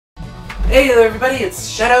Hey there everybody,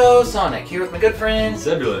 it's ShadwSonic here with my good friend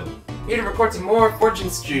Zebulon. Here to record some more Fortune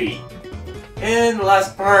Street. In the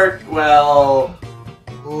last part, well,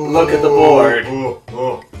 look at the board.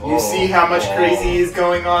 You see how much crazy is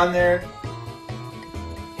going on there?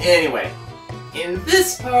 Anyway, in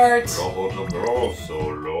this part,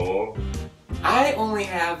 I only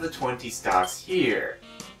have the 20 stocks here.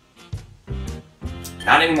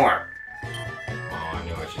 Not anymore. Oh, I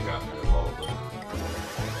knew I should got rid of all of them.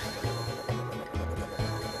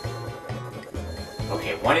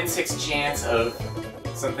 Okay, 1 in 6 chance of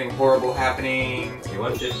something horrible happening. The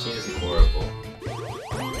 115 isn't horrible.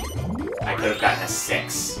 I could have gotten a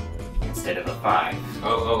 6 instead of a 5.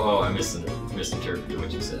 Oh, I misinterpreted what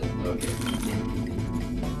you said. Okay.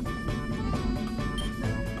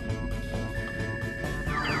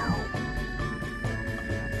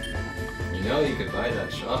 You know you could buy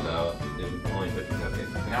that shop out. Okay.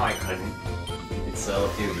 No, I couldn't. You could sell a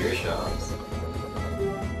few of your shops.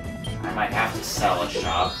 I might have to sell a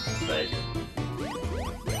shop, but...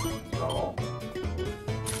 Oh.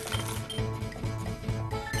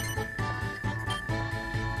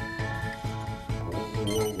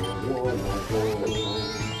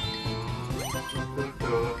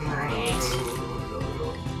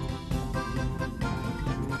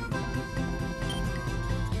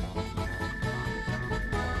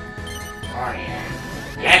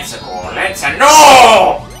 Let's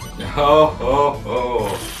no!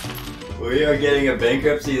 We are getting a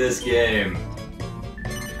bankruptcy this game.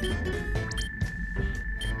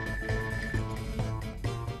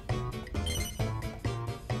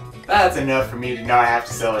 That's enough for me to not have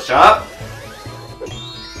to sell a shop.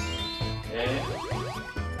 Okay.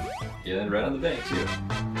 Yeah, then right on the bank too.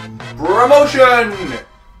 Promotion!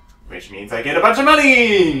 Which means I get a bunch of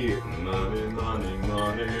money! Money.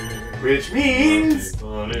 Which means...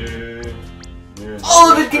 Money.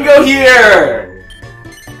 all of it can go here!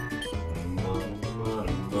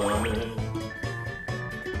 Money.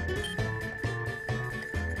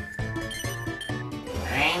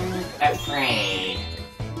 I'm afraid.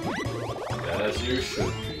 As you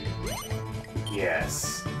should be.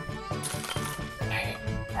 Yes.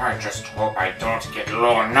 I just hope I don't get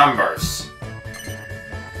lower numbers.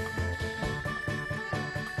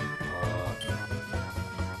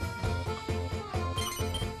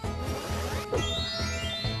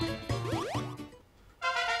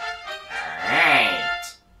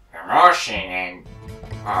 Alright. Promotion and...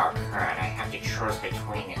 oh god, I have to choose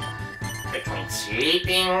between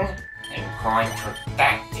sleeping and going to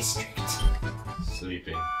that district.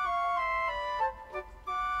 Sleeping.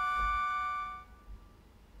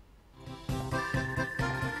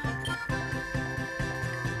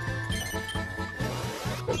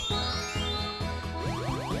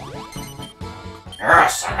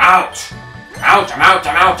 Yes, I'm out! I'm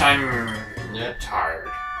out! I'm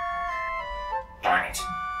tired. Darn it.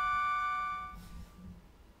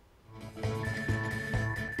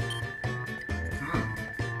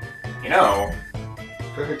 You know...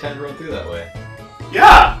 Perfect time to run through that way.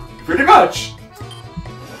 yeah! Pretty much!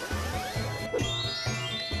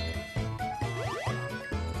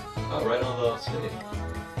 Oh, right on the city.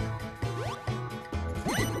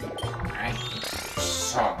 Alright.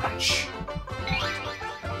 So much.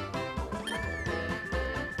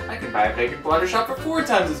 I can buy a vacant blotter shop for 4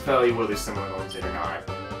 times its value, whether someone owns it or not.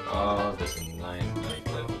 Oh, there's a 9. No, you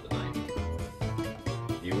play with the 9.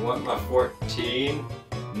 You want my 14?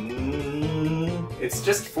 It's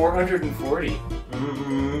just 440.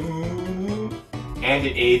 And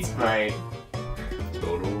it aids my...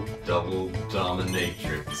 total double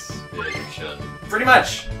dominatrix edition. pretty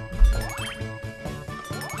much.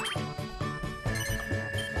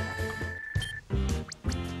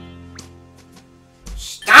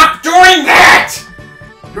 Stop doing that!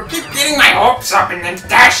 You keep getting my hopes up and then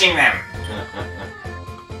dashing them.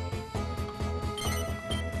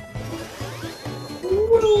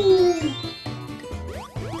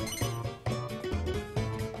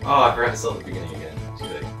 Oh, I forgot to sell at the beginning again. Too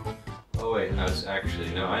big. Oh wait, I was actually...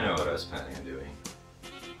 no, I know what I was planning on doing.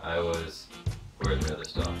 Where are the other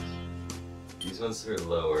stocks? These ones are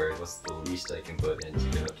lower. What's the least I can put in to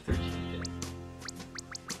get up to 13 again?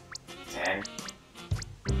 10.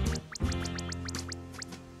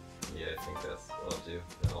 Yeah, I think that's what I'll do.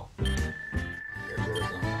 I'll get rid of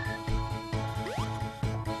them.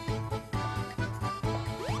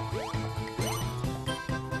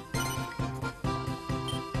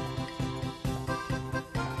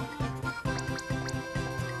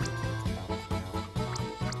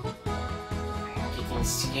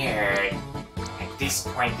 Scared. At this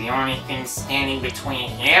point, the only thing standing between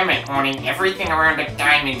him and owning everything around a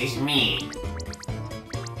diamond is me.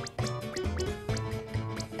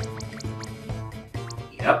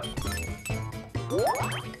 Yep.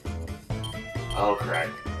 Oh, crap.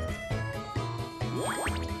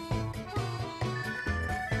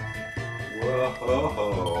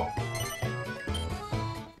 Whoa!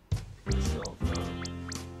 Still,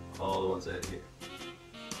 all the ones I had here.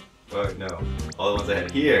 Oh, no. All the ones I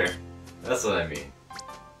had here. That's what I mean.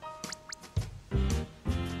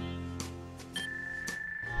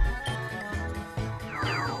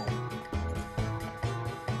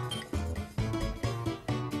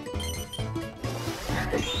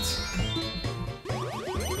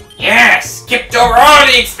 Yes! Skipped over all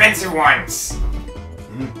the expensive ones!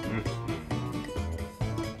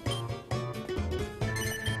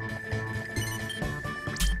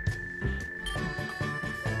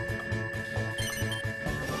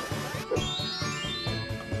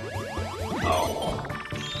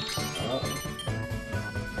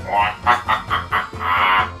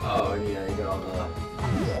 Oh, yeah, you got all the...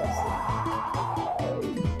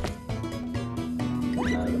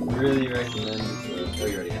 I really recommend... Oh,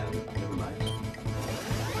 you already have it. Never mind.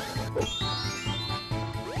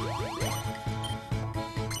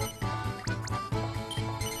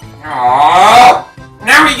 Aww!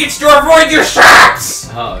 Now he gets to avoid your shots!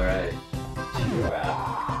 Alright.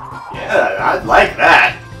 Yeah, I'd like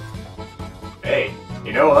that. Hey,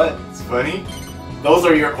 you know what? It's funny. Those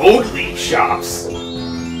are your old league shops.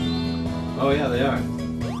 Oh, yeah, they are.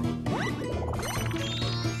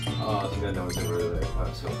 Oh, I think I know what's over there. I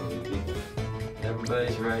was hoping it'd be.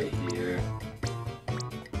 Everybody's right here.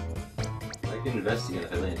 I can investigate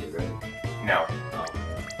if I land here, right? No. Oh.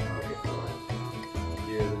 Okay, I'll land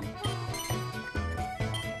here then.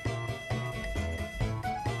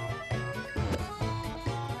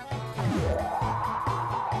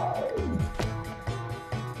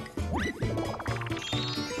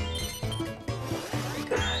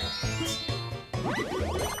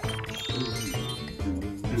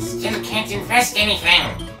 Still can't invest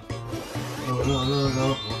anything!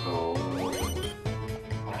 No.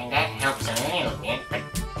 I mean, that helps a little bit, but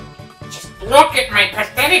just look at my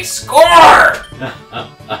pathetic score!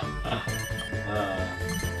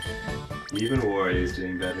 Even Ward is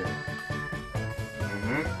doing better.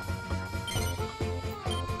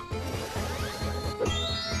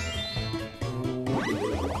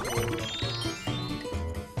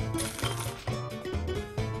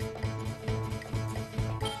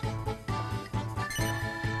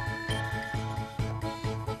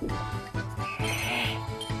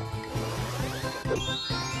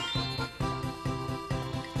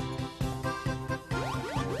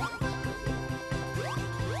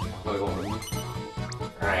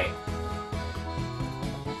 Right.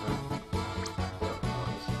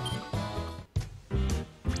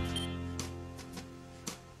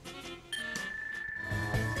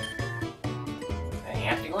 Then you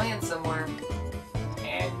have to land somewhere.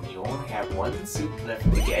 And you only have one soup left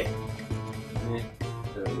to get. Yeah,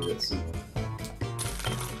 that's soup.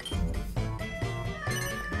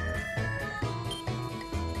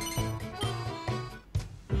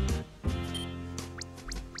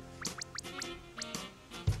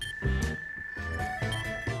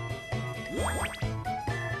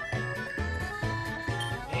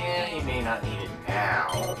 Yeah, you may not need it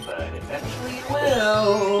now, but eventually you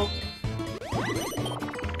will.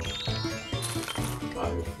 I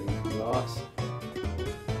think we lost.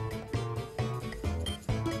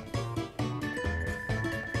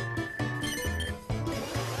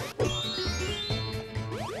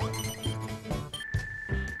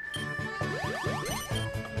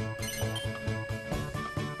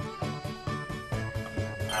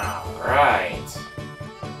 Alright.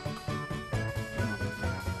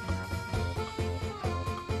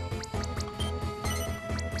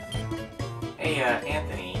 Hey,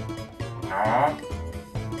 Anthony. No.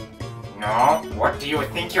 No, what do you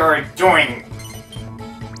think you're doing?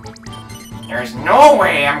 There's no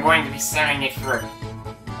way I'm going to be selling it for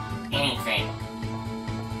anything.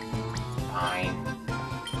 Fine.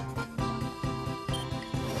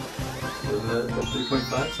 The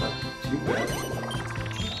 3.5 is not too bad.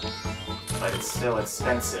 But it's still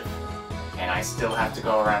expensive. And I still have to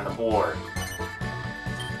go around the board.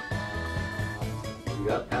 You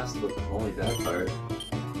got past the only bad part.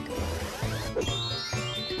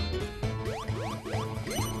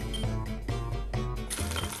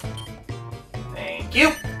 Thank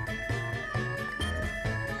you!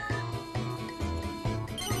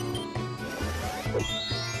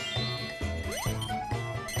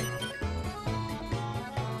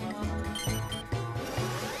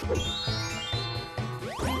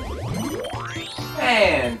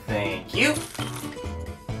 And thank you!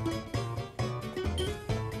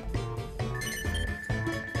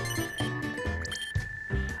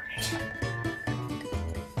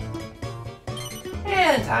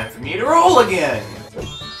 And time for me to roll again!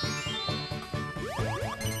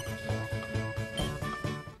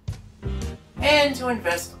 And to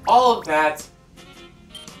invest all of that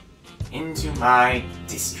into my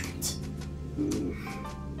district.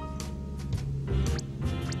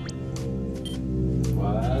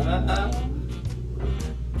 What?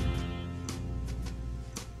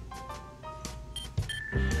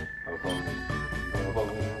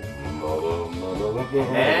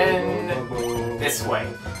 And this way.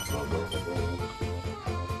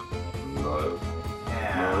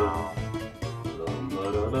 Now,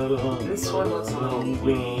 this one looks a little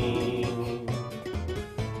weak.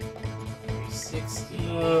 360,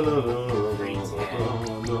 310.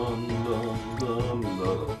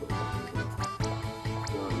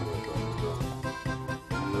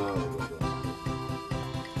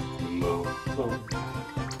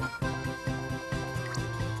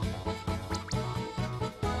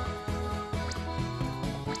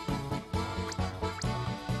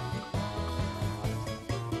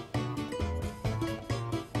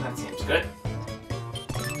 That seems good.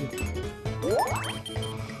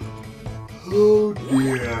 Oh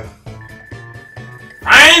dear.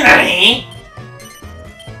 Finally!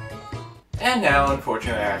 And now,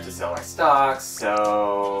 unfortunately, I have to sell my stocks,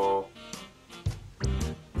 so...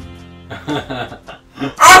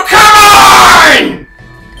 Oh, come on!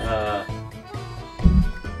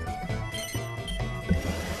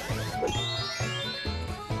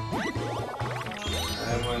 I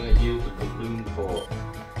want to use the balloon port.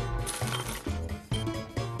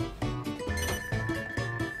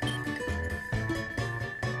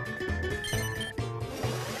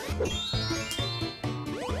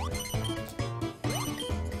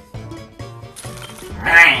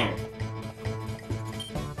 Mine!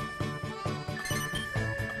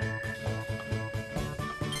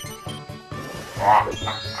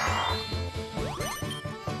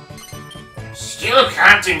 Still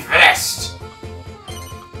can't invest.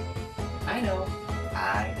 I know.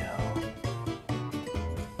 I know.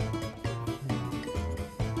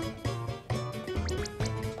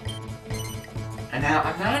 And now,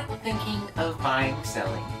 I'm not thinking of buying or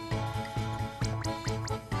selling.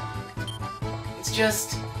 It's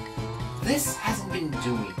just, this hasn't been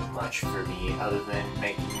doing much for me other than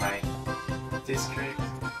making my district.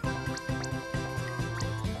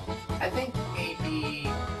 I think maybe...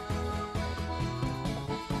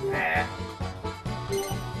 Nah.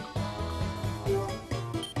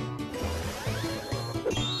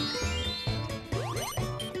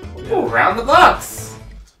 Ooh, round the bucks!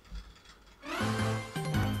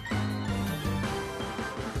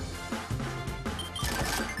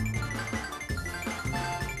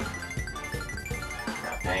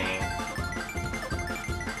 Nothing.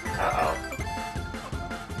 Uh-oh.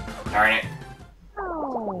 Darn it.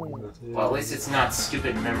 Well, at least it's not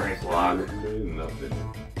stupid memory block. Nothing.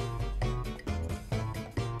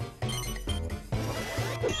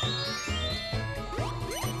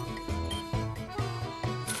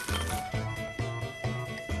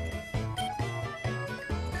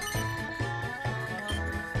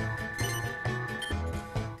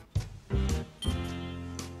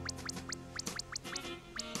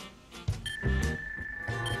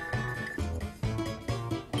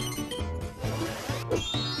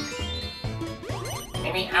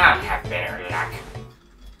 Maybe I'll have better luck.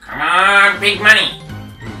 Come on, big money!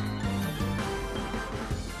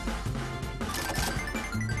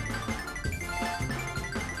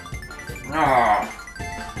 No!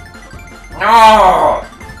 No!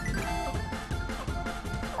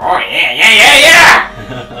 Oh yeah, yeah, yeah,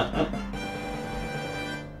 yeah!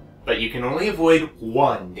 But you can only avoid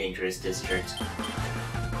one dangerous district.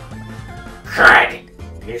 Crud!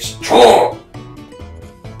 There's two!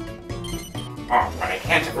 Oh, but I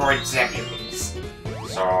can't avoid Zebulon's.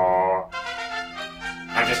 So...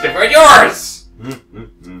 I'll just avoid yours!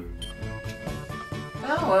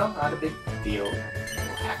 Oh well, not a big deal.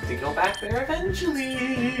 We'll have to go back there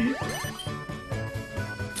eventually.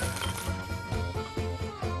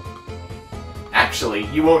 Actually,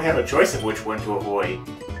 you won't have a choice of which one to avoid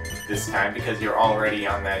this time because you're already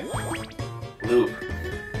on that loop.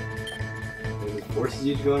 It forces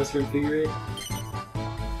you to go on a certain figure eight?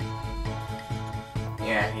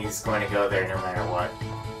 Yeah, he's going to go there no matter what.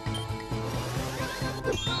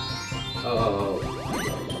 Oh.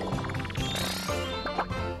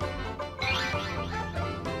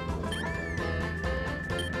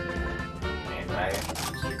 And I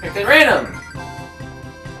picked at random!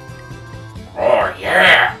 Oh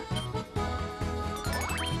yeah!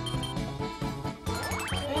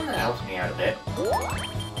 And that helps me out a bit.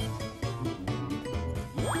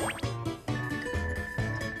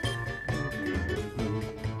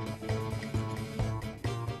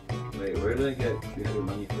 did I get 300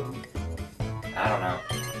 money from? I don't know.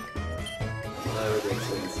 I would like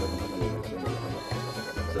 700 or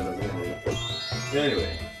something.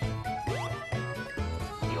 Anyway.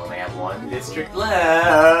 You only have one district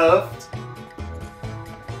left.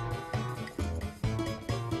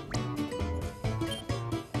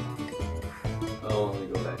 I'll only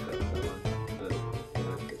go back up that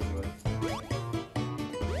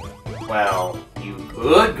one. Well, you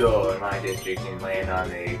could go in my district and land on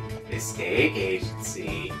the estate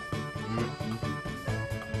agency.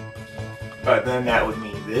 But then that would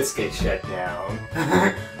mean this gets shut down.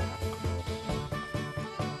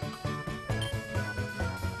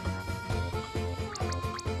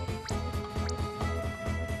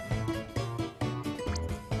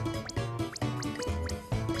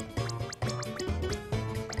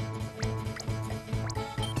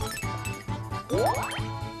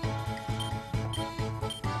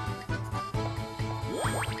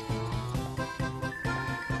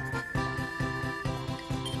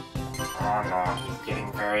 Oh no, he's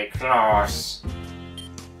getting very close.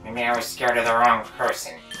 Maybe I was scared of the wrong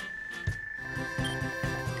person.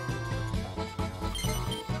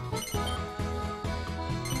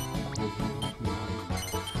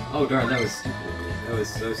 Oh darn, that was stupid of me. That was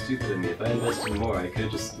so stupid of me. If I invested more, I could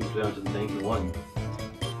have just moved down to the bank and won.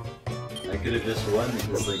 I could have just won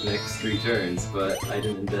this like next 3 turns, but I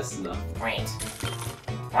didn't invest enough. Wait.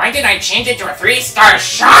 Why did I change it to a 3-star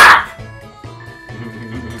shop?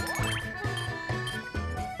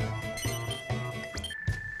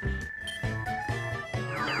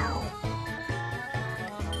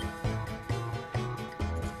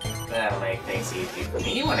 That'll make things easy for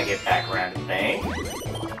me when I get back around to the bank.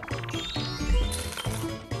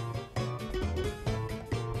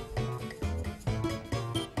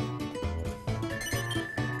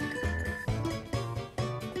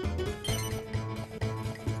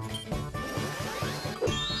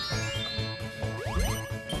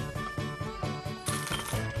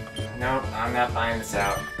 Nope, I'm not buying this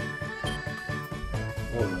out.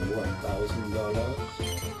 Only $1,000.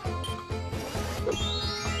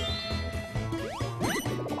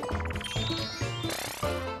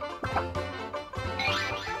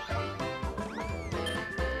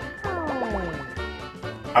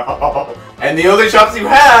 Oh, and the only shops you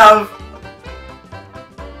have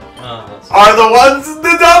are the ones in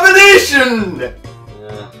the domination!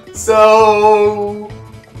 Yeah. So...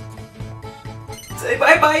 say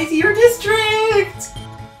bye-bye to your district!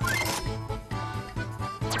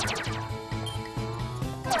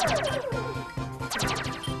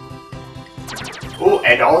 Oh,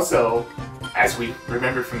 and also, as we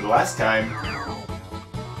remembered from the last time,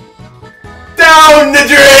 down the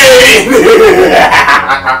drain!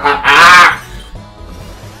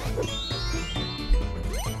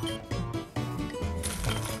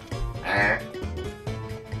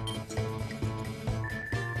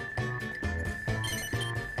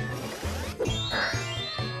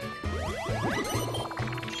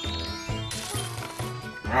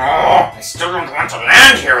 Oh, I still don't want to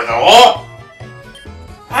land here, though!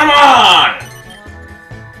 Come on!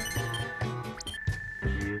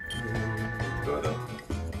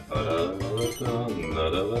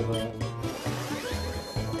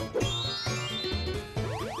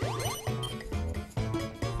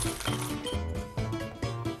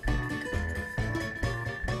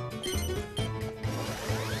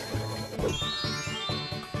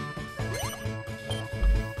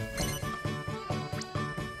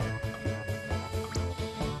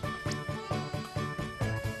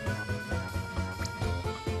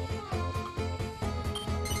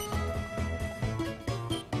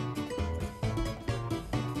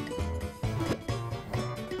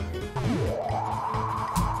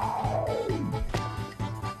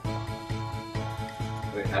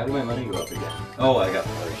 Wait, how did my money go up again? Oh, I got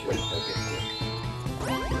the shit. Okay,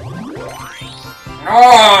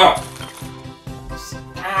 No!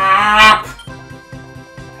 Stop!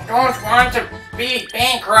 I don't want to be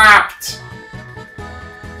bankrupt!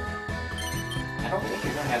 I don't think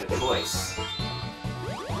you're gonna have a choice.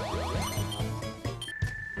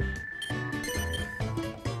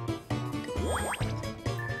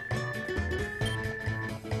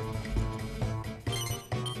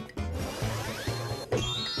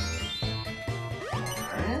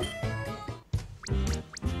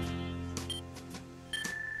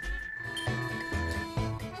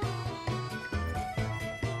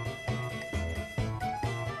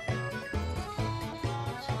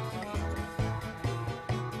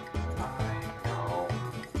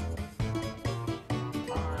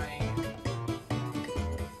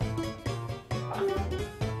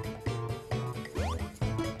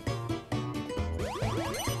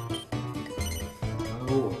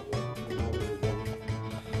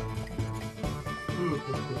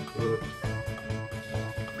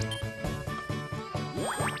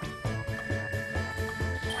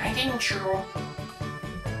 Why didn't you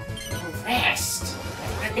invest? That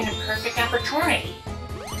would have been a perfect opportunity.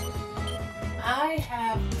 I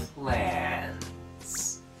have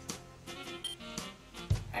plans.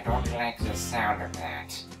 I don't like the sound of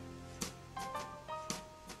that.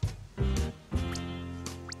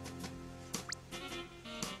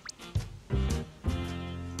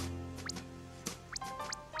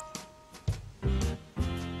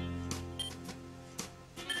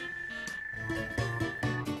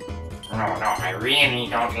 No, I really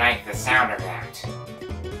don't like the sound of that.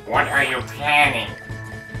 What are you planning?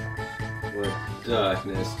 What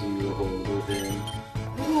darkness do you hold within?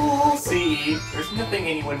 We'll see. There's nothing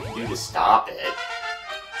anyone can do to stop it.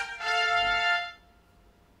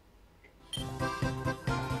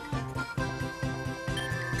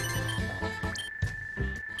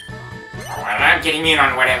 Well, I'm getting in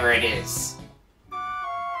on whatever it is.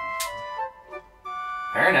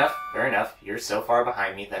 Fair enough, fair enough. You're so far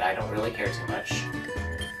behind me that I don't really care too much.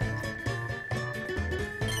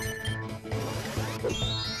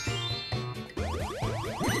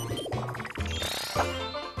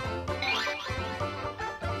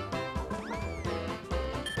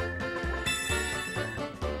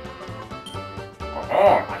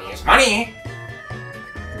 Oh, money is money!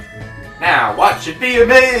 Now, watch it be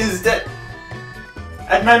amazed at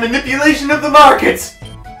my manipulation of the market!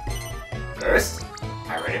 First,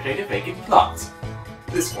 I renovate a vacant plot.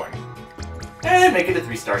 This one. And make it a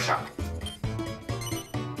 3-star shop.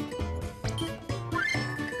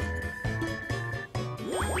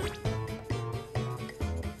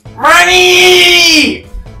 Money!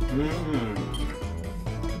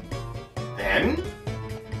 Then,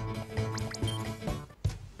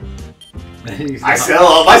 He's I not- sell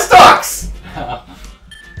all my stocks!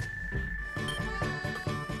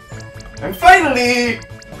 And finally,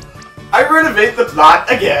 I renovate the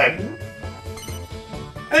plot again.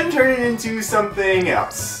 And turn it into something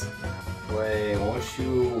else. Wait, won't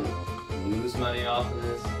you lose money off of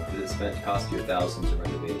this? Because it cost you 1,000 to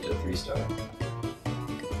renovate it to a 3-star.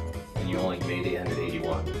 And you only made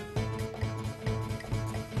 881.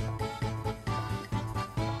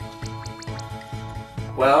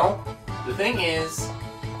 Well, the thing is,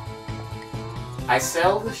 I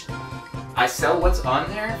sell what's on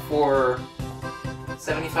there for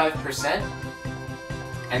 75%,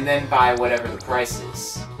 and then buy whatever the price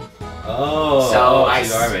is. Oh, So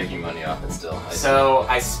you are making money off it still. I see. So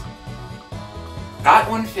got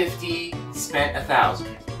 150, spent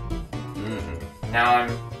 1,000. Now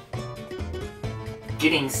I'm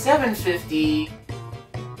getting 750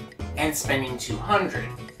 and spending 200.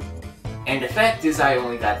 And effect is I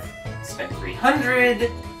only spent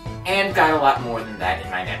 300 and got a lot more than that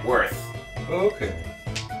in my net worth. Okay.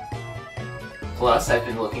 Plus, I've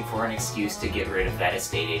been looking for an excuse to get rid of that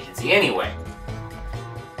estate agency anyway.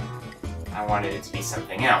 I wanted it to be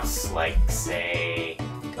something else, like, say...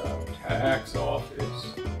 A tax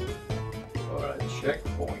office. Or a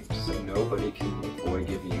checkpoint so nobody can avoid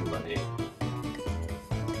giving you money.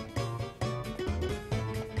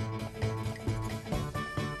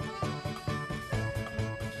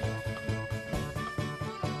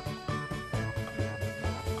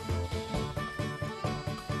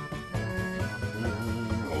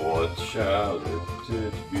 What shall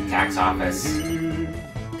it be? Tax office.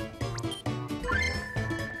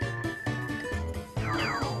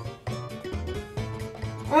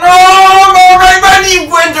 No! My money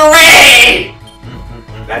went away!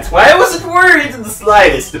 That's why I wasn't worried in the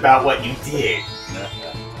slightest about what you did.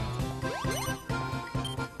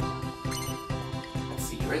 Let's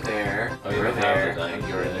see, you're there, Oh, you you're have the there, dying and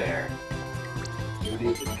you're thread. there. Duty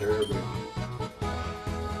is terrible.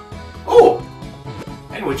 Oh!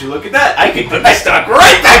 And would you look at that? I could put my stock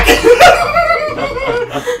right back in!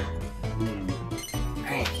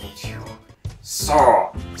 I hate you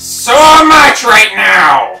so much right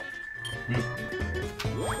now!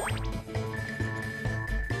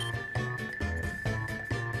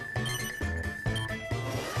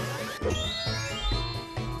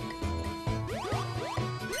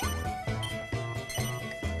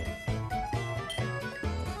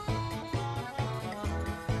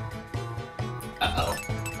 Uh-oh.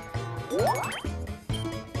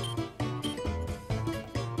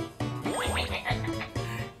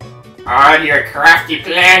 On your crafty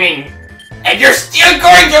planning, and you're still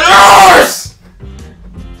going to lose!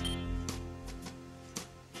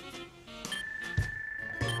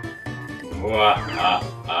 What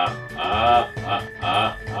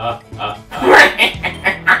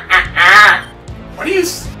are you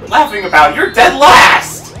laughing about? You're dead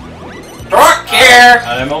last! Don't care!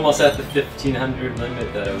 And I'm almost at the 1500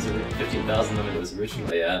 limit that I was 15,000 limit I was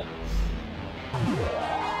originally at.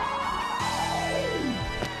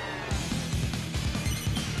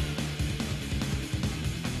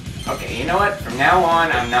 Okay, you know what? From now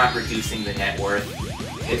on, I'm not reducing the net worth.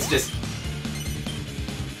 It's just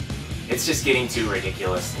getting too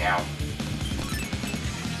ridiculous now.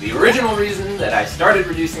 The original reason that I started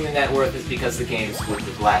reducing the net worth is because the games would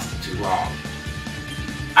have lasted too long.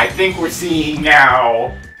 I think we're seeing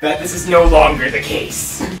now that this is no longer the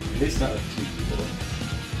case. At least not with 2 people.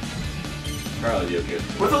 Probably okay.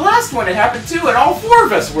 With the last one, it happened too, and all 4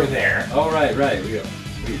 of us were there. Oh, right.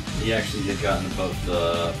 He actually had gotten above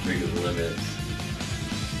the regular limits.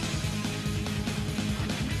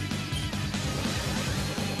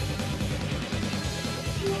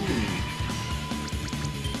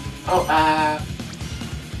 Oh,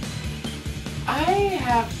 I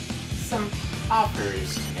have some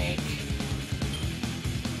offers to make.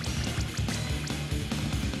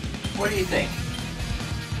 What do you think?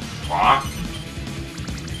 What?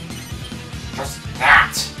 Just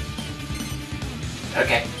that.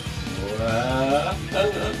 Okay.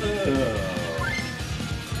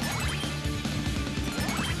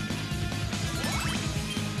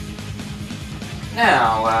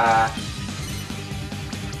 Now,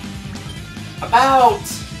 about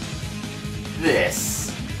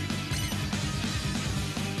this.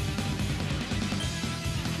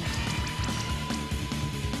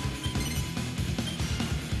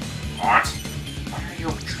 What? What are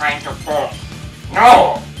you trying to pull?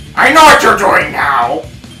 No! I know what you're doing now!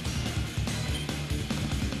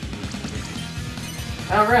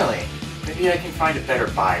 Oh, really? Maybe I can find a better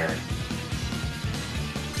buyer.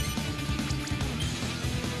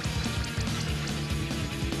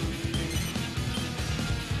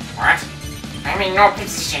 What? I'm in no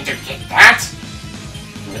position to get that!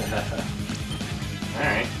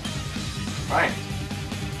 Alright. Fine.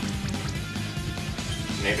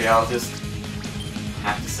 Maybe I'll just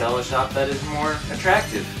have to sell a shop that is more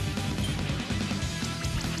attractive.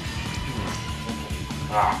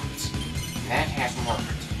 But that has more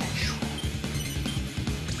potential.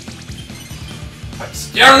 But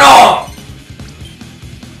still no!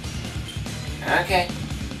 Okay.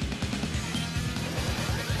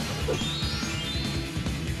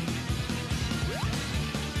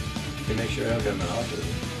 To make sure I don't get an offer.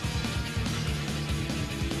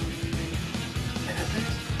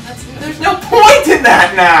 There's no point in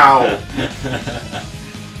that now!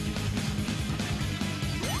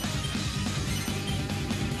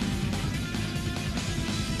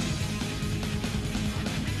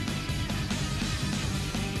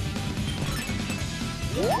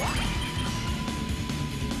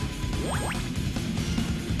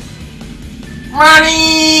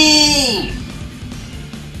 Money!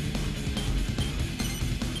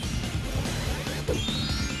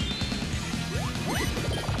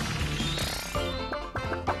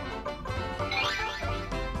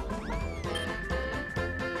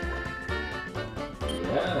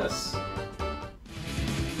 Yes.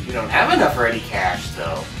 You don't have enough ready cash,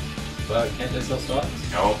 though. But can't I sell stocks?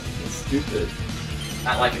 Nope. That's stupid.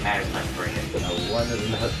 Not like it matters much for you. I wanted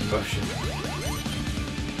another promotion.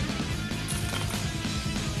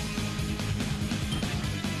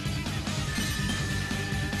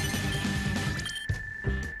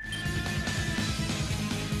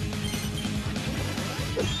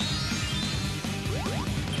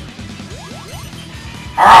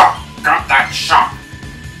 Ah! Got that shop!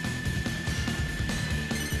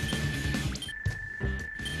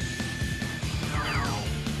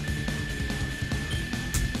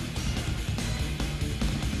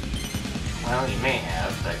 Well, you may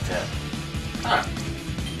have, but, huh.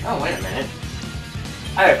 Oh, wait a minute.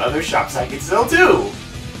 I have other shops I could sell, too!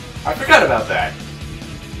 I forgot about that.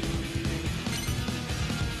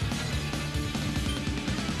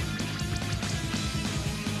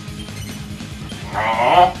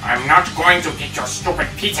 No, I'm not going to get your stupid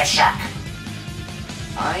pizza shack!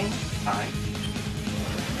 Fine, fine.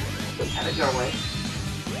 Have it your way.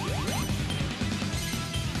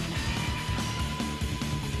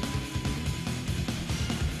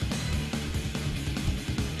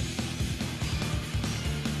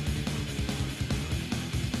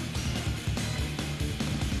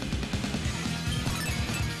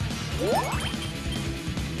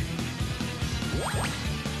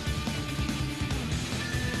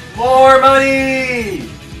 More money!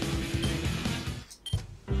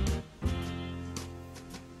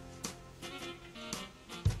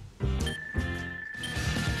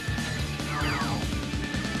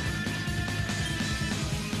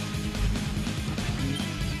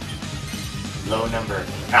 Low number.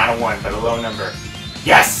 Not a 1, but a low number.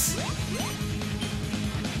 Yes!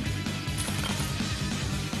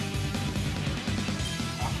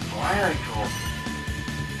 Why are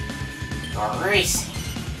you're racing?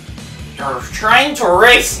 You're trying to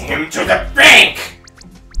race him to the bank!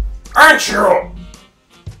 Aren't you?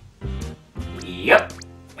 Yep.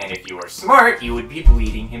 And if you were smart, you would be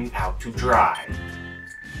bleeding him out to dry.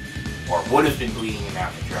 Or would have been bleeding him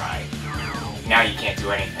out to dry. Now you can't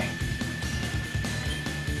do anything.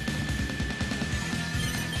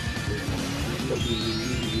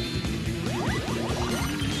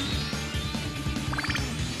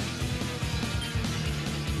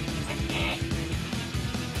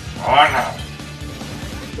 Oh no.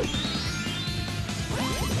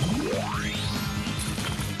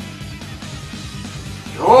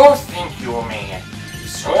 You think you may be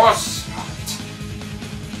so smart.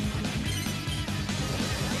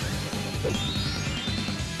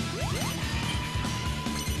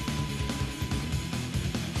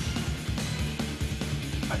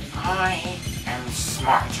 But I am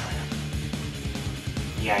smarter.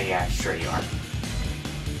 Yeah, sure you are.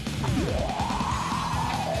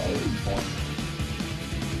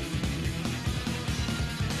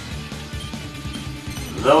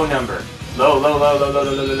 Low number. Low.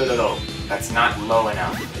 That's not low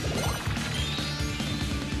enough.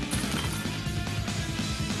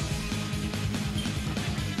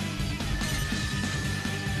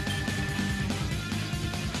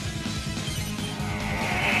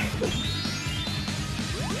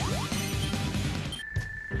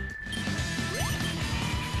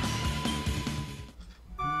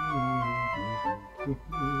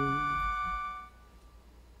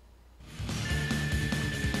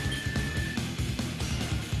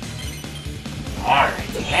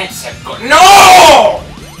 Alright, let's go. No!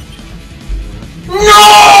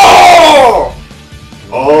 No!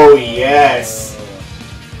 Oh yes!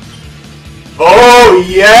 Oh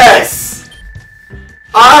yes!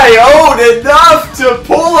 I owed enough to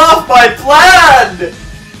pull off my plan!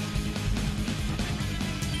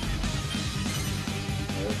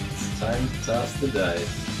 It's time to toss the dice.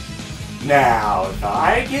 Now, if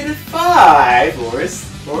I get a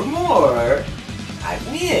 5 or more, I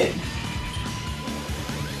win.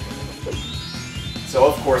 So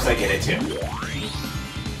of course I get it too. You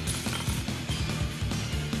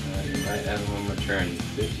might have one more turn.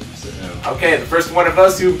 50% no. Okay, the first one of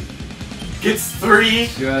us who gets 3.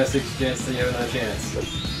 2 out of 6 chance that you have another chance.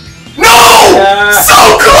 No! Yeah.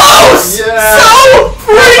 So close! Yeah. So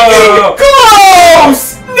freaking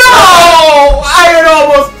close! No! I had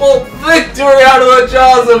almost pulled victory out of the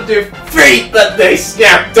jaws of defeat, but they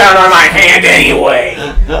snapped down on my hand anyway.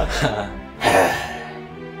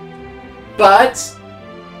 But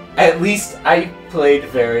at least I played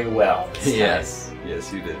very well this time. Yes.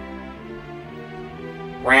 Yes, you did.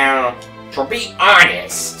 Well, to be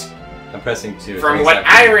honest, I'm pressing 2. from what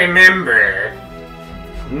I remember,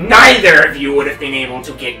 neither of you would have been able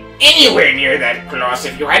to get anywhere near that close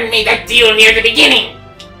if you hadn't made that deal near the beginning.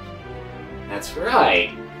 That's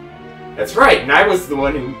right. That's right, and I was the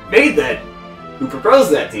one who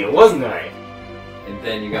proposed that deal, wasn't I? And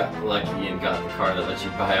then you got lucky and got the car that let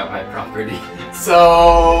you buy out my property.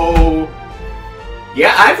 So...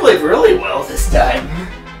 yeah, I played really well this time.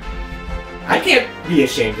 I can't be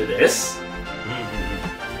ashamed of this.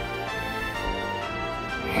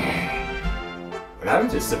 What I'm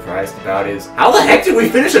just surprised about is, how the heck did we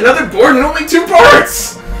finish another board in only 2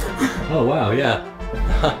 parts? Oh wow, yeah.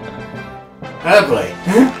 Oh boy.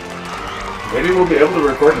 Maybe we'll be able to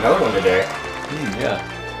record another one today. Yeah.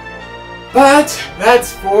 But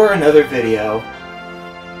that's for another video.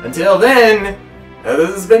 Until then, this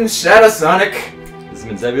has been ShadwSonic. This has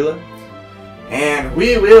been Zebula. And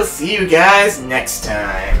we will see you guys next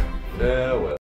time. Farewell.